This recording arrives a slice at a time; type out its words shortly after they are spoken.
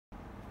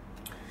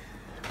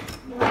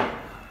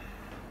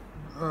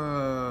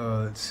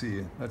Let's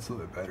see, that's a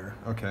little bit better.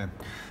 Okay,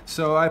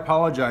 so I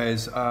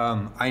apologize.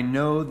 I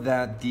know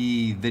that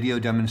the video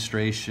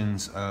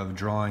demonstrations of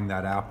drawing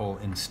that apple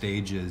in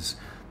stages,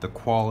 the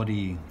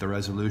quality, the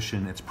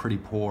resolution, it's pretty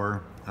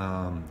poor.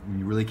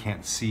 You really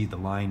can't see the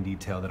line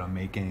detail that I'm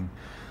making.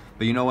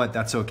 But you know what,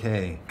 that's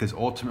okay, because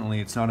ultimately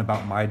it's not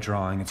about my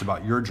drawing, it's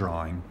about your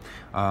drawing.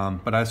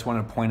 But I just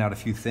want to point out a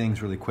few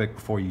things really quick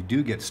before you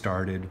do get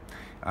started.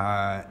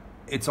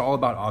 It's all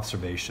about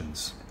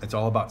observations. It's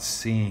all about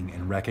seeing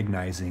and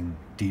recognizing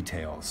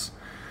details.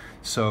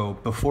 So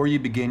before you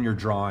begin your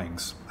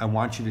drawings, I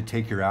want you to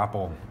take your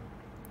apple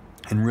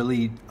and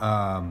really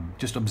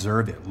just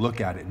observe it,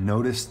 look at it,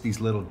 notice these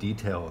little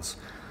details,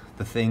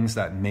 the things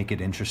that make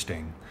it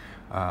interesting.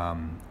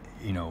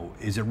 You know,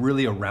 is it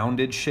really a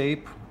rounded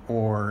shape,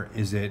 or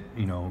is it,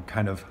 you know,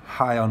 kind of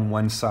high on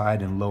one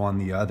side and low on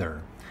the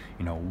other?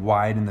 You know,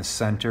 wide in the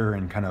center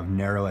and kind of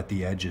narrow at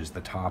the edges,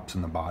 the tops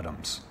and the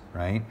bottoms,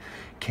 right?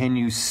 Can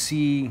you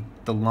see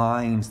the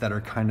lines that are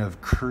kind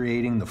of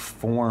creating the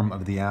form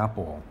of the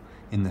apple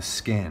in the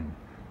skin?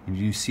 And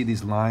you see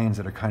these lines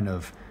that are kind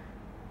of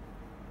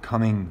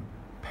coming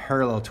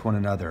parallel to one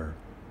another,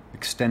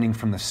 extending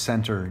from the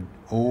center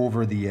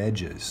over the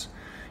edges.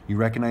 You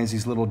recognize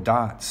these little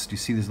dots. Do you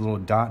see these little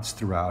dots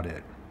throughout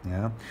it?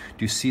 Yeah.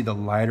 Do you see the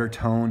lighter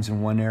tones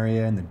in one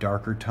area and the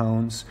darker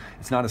tones?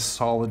 It's not a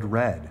solid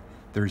red.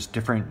 There's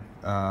different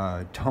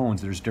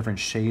tones. There's different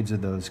shades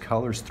of those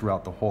colors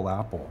throughout the whole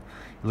apple.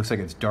 It looks like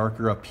it's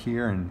darker up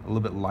here and a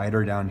little bit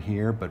lighter down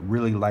here, but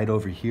really light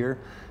over here,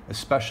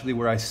 especially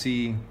where I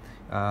see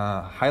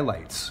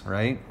highlights,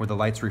 right? Where the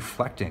light's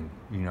reflecting,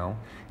 you know.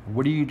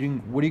 What are you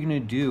doing? What are you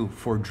going to do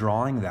for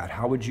drawing that?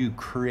 How would you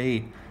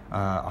create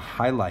a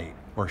highlight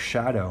or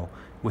shadow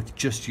with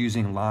just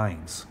using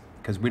lines?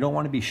 Because we don't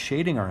want to be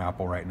shading our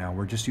apple right now.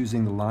 We're just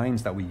using the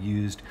lines that we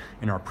used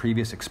in our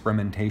previous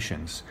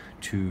experimentations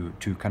to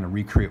kind of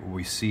recreate what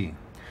we see.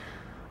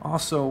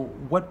 Also,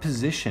 what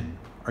position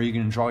are you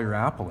going to draw your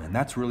apple in?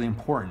 That's really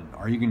important.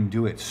 Are you going to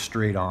do it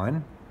straight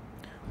on?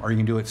 Are you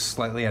going to do it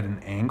slightly at an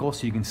angle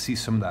so you can see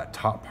some of that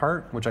top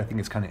part, which I think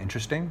is kind of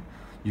interesting?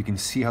 You can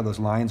see how those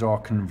lines are all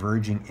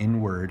converging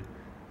inward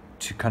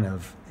to kind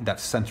of that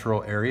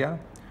central area.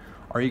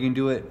 Are you going to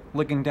do it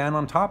looking down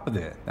on top of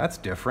it? That's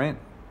different.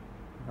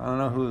 I don't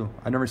know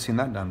I've never seen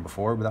that done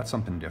before, but that's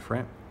something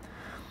different.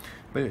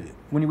 But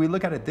when we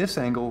look at it this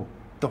angle,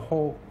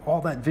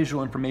 all that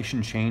visual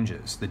information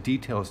changes. The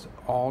details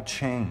all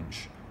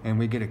change, and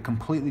we get a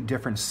completely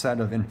different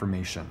set of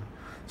information.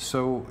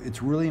 So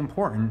it's really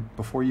important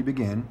before you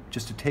begin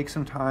just to take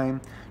some time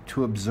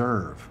to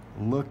observe,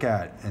 look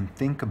at, and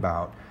think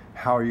about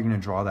how are you going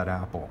to draw that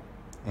apple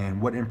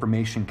and what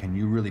information can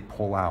you really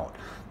pull out.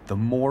 The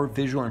more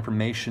visual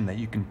information that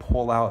you can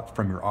pull out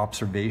from your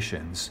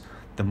observations,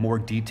 the more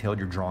detailed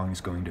your drawing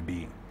is going to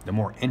be, the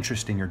more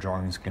interesting your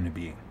drawing is going to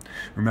be.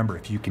 Remember,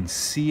 if you can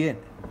see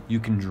it, you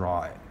can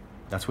draw it.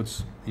 That's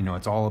what's, you know,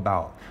 it's all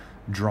about.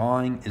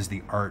 Drawing is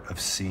the art of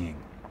seeing.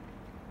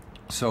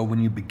 So when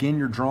you begin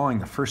your drawing,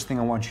 the first thing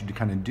I want you to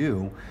kind of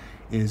do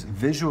is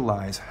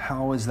visualize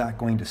how is that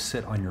going to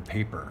sit on your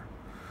paper,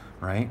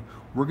 right?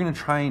 We're going to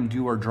try and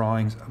do our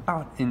drawings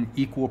about in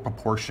equal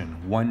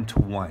proportion, 1 to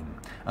 1.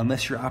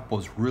 Unless your apple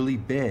is really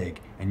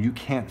big and you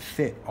can't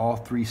fit all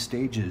 3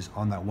 stages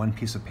on that one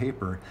piece of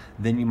paper,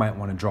 then you might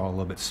want to draw a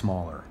little bit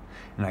smaller.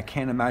 And I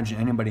can't imagine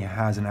anybody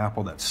has an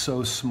apple that's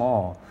so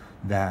small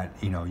that,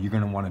 you know, you're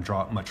going to want to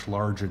draw it much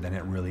larger than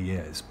it really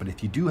is. But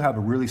if you do have a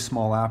really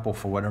small apple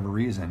for whatever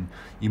reason,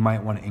 you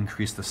might want to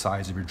increase the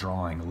size of your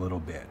drawing a little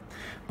bit.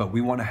 But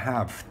we want to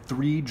have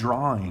 3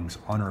 drawings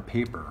on our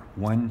paper,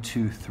 1,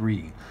 2,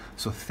 3.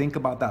 So think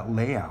about that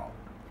layout.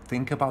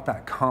 Think about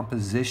that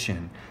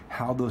composition,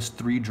 how those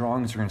 3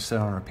 drawings are going to sit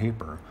on our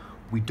paper.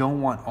 We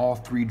don't want all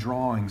 3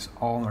 drawings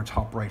all in our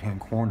top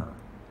right-hand corner,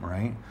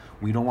 right?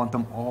 We don't want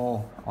them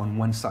all on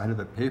one side of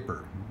the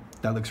paper.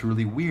 That looks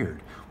really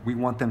weird. We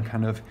want them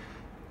kind of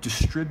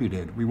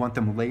distributed. We want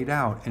them laid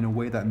out in a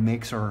way that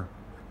makes our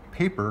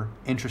paper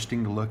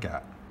interesting to look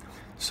at.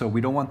 So we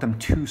don't want them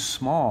too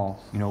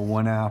small, you know,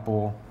 1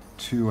 apple,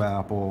 2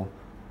 apple,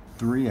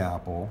 3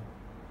 apple.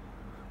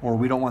 Or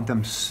we don't want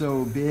them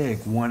so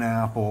big, 1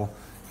 apple,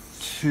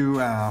 2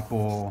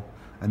 apple,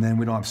 and then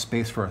we don't have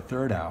space for a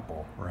 3rd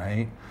apple,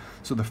 right?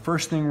 So the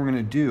first thing we're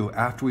gonna do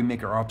after we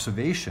make our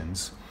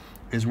observations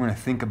is we're gonna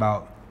think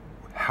about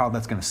how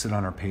that's gonna sit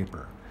on our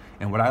paper.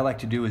 And what I like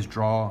to do is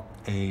draw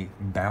a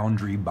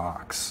boundary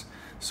box.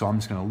 So I'm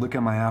just gonna look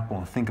at my apple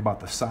and think about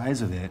the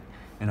size of it,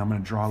 and I'm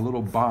gonna draw a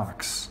little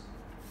box.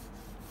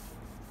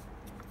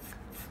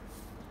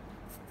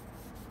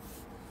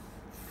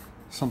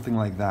 Something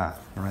like that,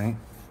 right?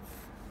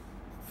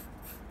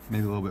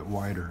 Maybe a little bit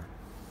wider.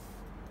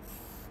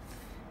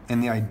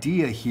 And the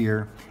idea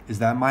here is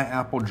that my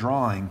apple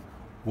drawing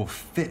will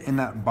fit in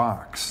that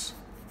box.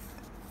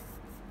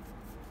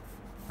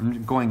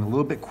 I'm going a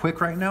little bit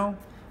quick right now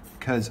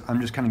because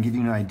I'm just kind of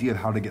giving you an idea of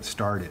how to get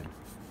started.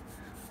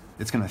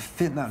 It's going to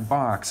fit in that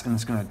box and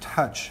it's going to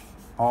touch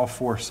all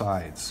 4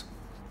 sides,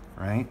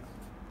 right?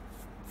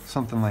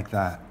 Something like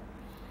that.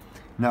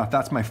 Now, if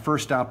that's my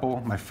first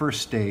apple, my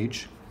first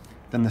stage,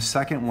 then the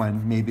second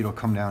one, maybe it'll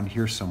come down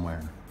here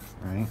somewhere,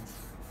 right?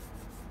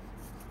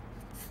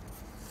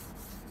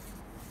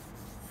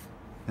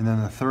 And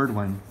then the third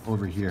one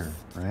over here,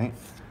 right? And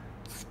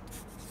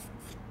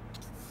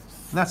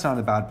that's not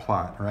a bad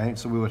plot, right?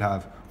 So we would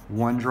have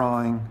 1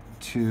 drawing,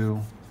 2,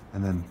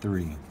 and then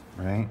 3,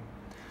 right?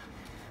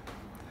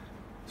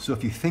 So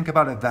if you think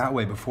about it that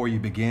way before you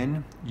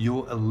begin,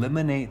 you'll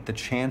eliminate the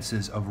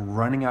chances of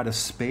running out of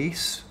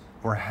space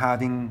or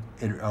having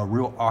a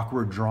real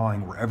awkward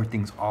drawing where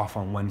everything's off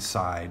on one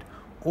side,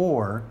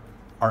 or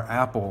our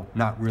apple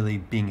not really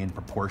being in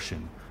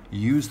proportion.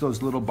 Use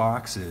those little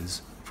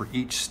boxes for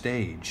each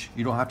stage.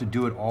 You don't have to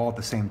do it all at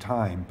the same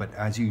time, but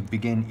as you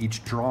begin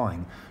each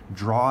drawing,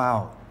 draw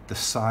out the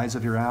size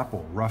of your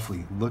apple,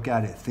 roughly. Look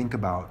at it, think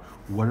about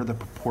what are the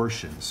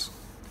proportions?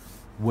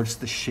 What's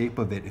the shape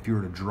of it if you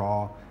were to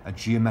draw a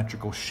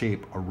geometrical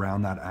shape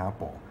around that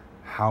apple?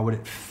 How would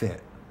it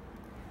fit?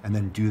 And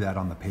then do that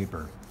on the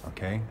paper,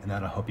 okay? And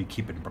that'll help you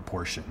keep it in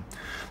proportion.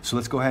 So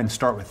let's go ahead and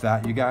start with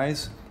that, you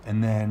guys,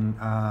 and then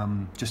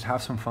just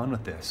have some fun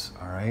with this,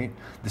 all right?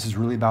 This is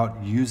really about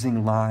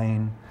using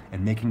line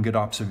and making good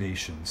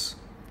observations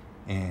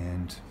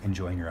and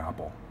enjoying your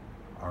apple.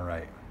 All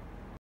right.